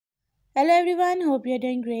Hello everyone, hope you're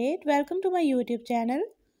doing great. Welcome to my YouTube channel.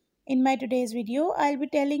 In my today's video, I'll be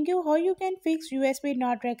telling you how you can fix USB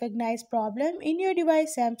not recognized problem in your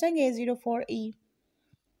device Samsung A04e.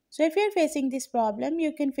 So if you're facing this problem,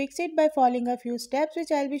 you can fix it by following a few steps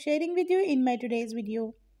which I'll be sharing with you in my today's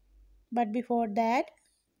video. But before that,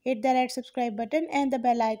 hit the red subscribe button and the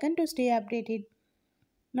bell icon to stay updated.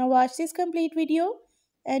 Now watch this complete video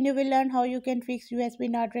and you will learn how you can fix USB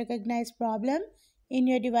not recognized problem in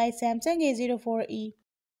your device Samsung A04e.